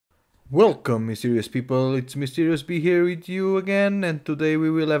Welcome, mysterious people. It's Mysterious B here with you again, and today we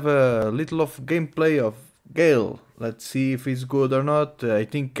will have a little of gameplay of Gale. Let's see if he's good or not. I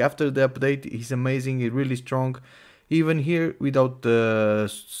think after the update, he's amazing. He's really strong. Even here, without the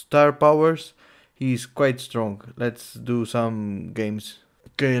star powers, he's quite strong. Let's do some games.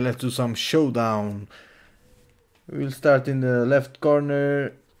 Okay, let's do some showdown. We'll start in the left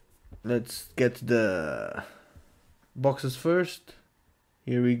corner. Let's get the boxes first.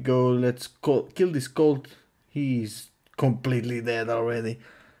 Here we go, let's kill this Colt. He's completely dead already.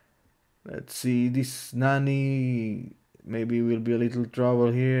 Let's see, this Nani maybe will be a little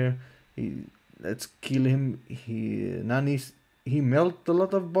trouble here. Let's kill him. He melt a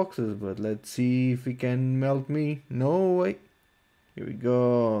lot of boxes, but let's see if he can melt me. No way. Here we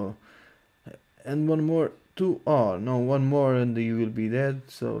go. And one more. Two. Oh no, one more and you will be dead.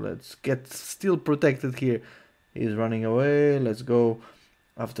 So let's get still protected here. He's running away. Let's go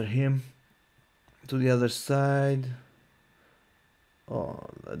after him to the other side. Oh,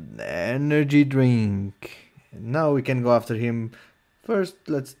 the energy drink. Now we can go after him. First,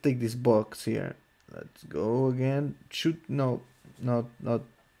 let's take this box here. Let's go again. Shoot. No, not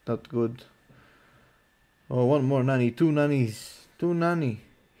good. Oh, one more Nani. Two Nannies. Two Nani.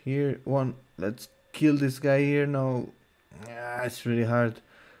 Here, one. Let's kill this guy here. No. It's really hard.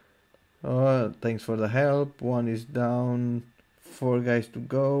 Oh, thanks for the help. One is down. 4 guys to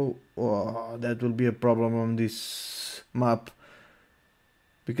go. Oh, that will be a problem on this map.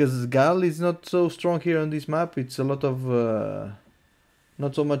 Because Gale is not so strong here on this map. It's a lot of...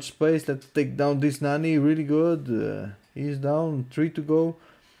 not so much space. Let's take down this Nani. Really good. He's down. 3 to go.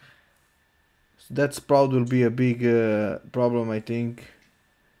 So that Sprout will be a big problem, I think.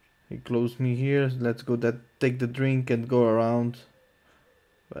 He closed me here. Let's go take the drink and go around.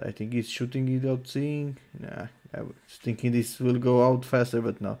 But I think he's shooting without seeing. Nah, I was thinking this will go out faster,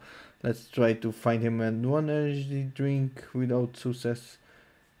 but no. Let's try to find him and one energy drink without success.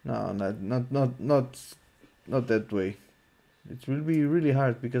 No, not that way. It will be really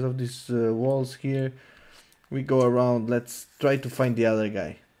hard because of these walls here. We go around. Let's try to find the other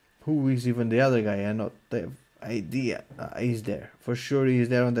guy. Who is even the other guy? I not have idea. He's there. For sure he's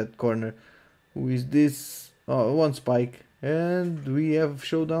there on that corner. Who is this? Oh, one spike. And we have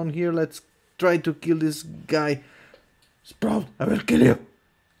showdown here. Let's try to kill this guy. Sprout, I will kill you.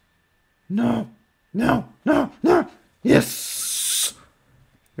 No. Yes.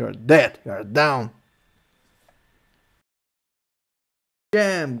 You're dead. You're down.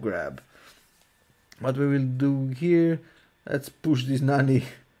 Jam grab. What we will do here. Let's push this Nani.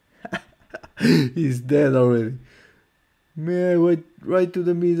 He's dead already. Man, I went right to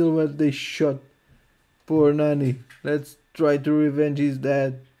the middle where they shot poor Nani. Let's try to revenge his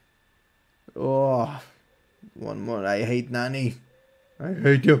dad. Oh, one more. I hate Nani. I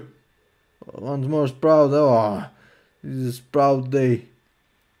hate you. Once more Sprout. Oh, this is Sprout day.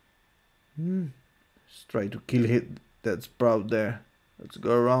 Let's try to kill that Sprout there. Let's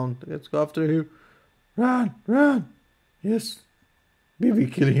go around. Let's go after him. Run. Yes. Baby,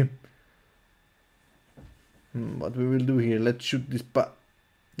 kill him. What we will do here? Let's shoot this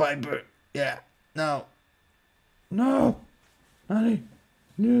Piper. Yeah. Now. No! Nani!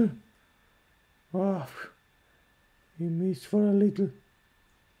 No! Oh, he missed for a little.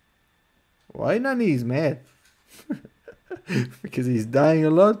 Why Nani is mad? Because he's dying a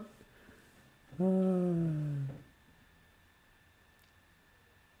lot?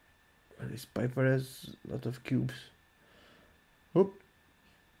 This Piper has a lot of cubes. Oop!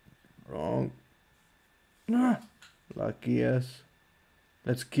 Wrong. Lucky ass.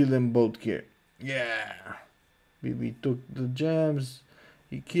 Let's kill them both here. Yeah! BB took the gems.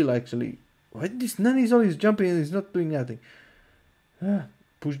 He killed actually. Why this Nani is always jumping and he's not doing nothing?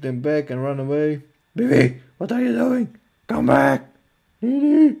 Push them back and run away. BB, what are you doing? Come back!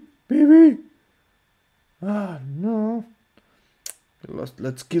 Nini! BB! Ah, no. Lost.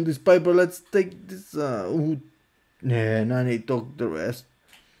 Let's kill this Piper. Let's take this. Yeah, Nani took the rest.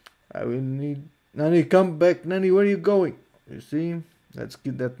 I will need. Nani, come back. Nani, where are you going? You see? Let's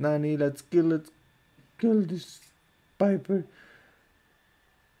kill that Nani. Let's kill this Piper.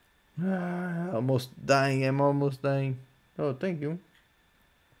 Almost dying. I'm almost dying. Oh, thank you.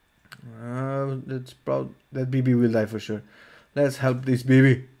 That's proud. That BB will die for sure. Let's help this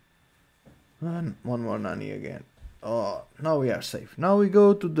BB. And one more Nani again. Oh, now we are safe. Now we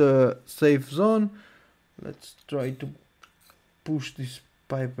go to the safe zone. Let's try to push this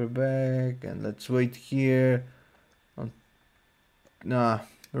Piper back and let's wait here. Nah,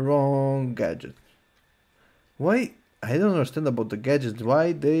 wrong gadget. Why? I don't understand about the gadgets.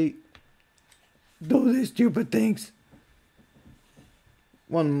 Why they do these stupid things?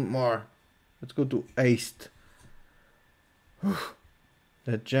 One more. Let's go to East.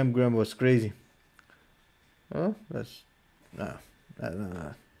 That jump grab was crazy. Oh, let's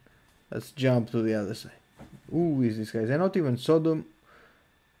let's jump to the other side. Who is this guy? I not even saw them.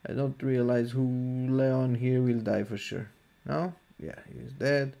 I don't realize who Leon here will die for sure. No? Yeah, he's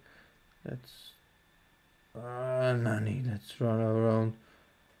dead. Let's Nani, let's run around.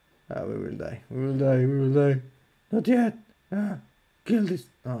 We will die. We will die. We will die. Not yet. Kill this.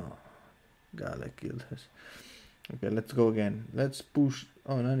 Oh, God, I killed us. Okay, let's go again. Let's push.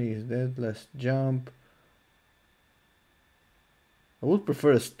 Oh, Nani is dead. Let's jump. I would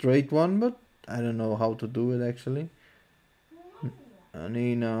prefer a straight one, but I don't know how to do it actually.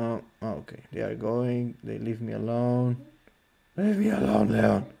 Nani, no. Oh, okay, they are going. They leave me alone. Leave me alone,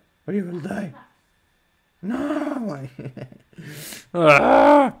 Leon, or you will die. No!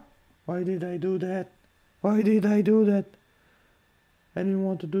 Why did I do that? Why did I do that? I didn't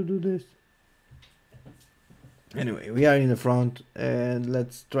want to do this. Anyway, we are in the front and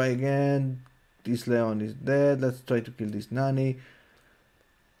let's try again. This Leon is dead. Let's try to kill this Nani.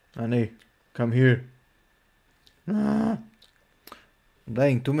 Nani, come here. No! I'm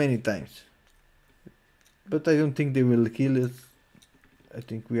dying too many times. But I don't think they will kill us. I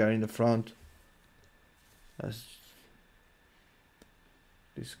think we are in the front. As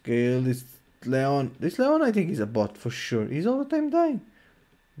this Gale, this Leon I think is a bot for sure. He's all the time dying.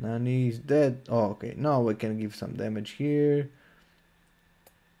 Nani is dead. Oh, okay, now we can give some damage here.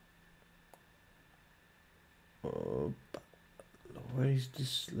 Oh, where is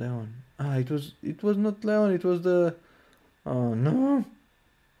this Leon? It was not Leon, it was the, oh no,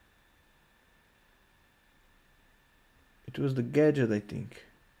 it was the gadget, I think.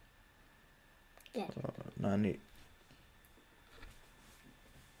 Nani.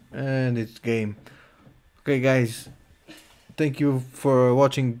 And it's game. Okay guys, thank you for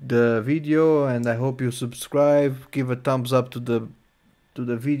watching the video and I hope you subscribe, give a thumbs up to the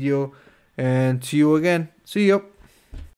video and see you again. See you.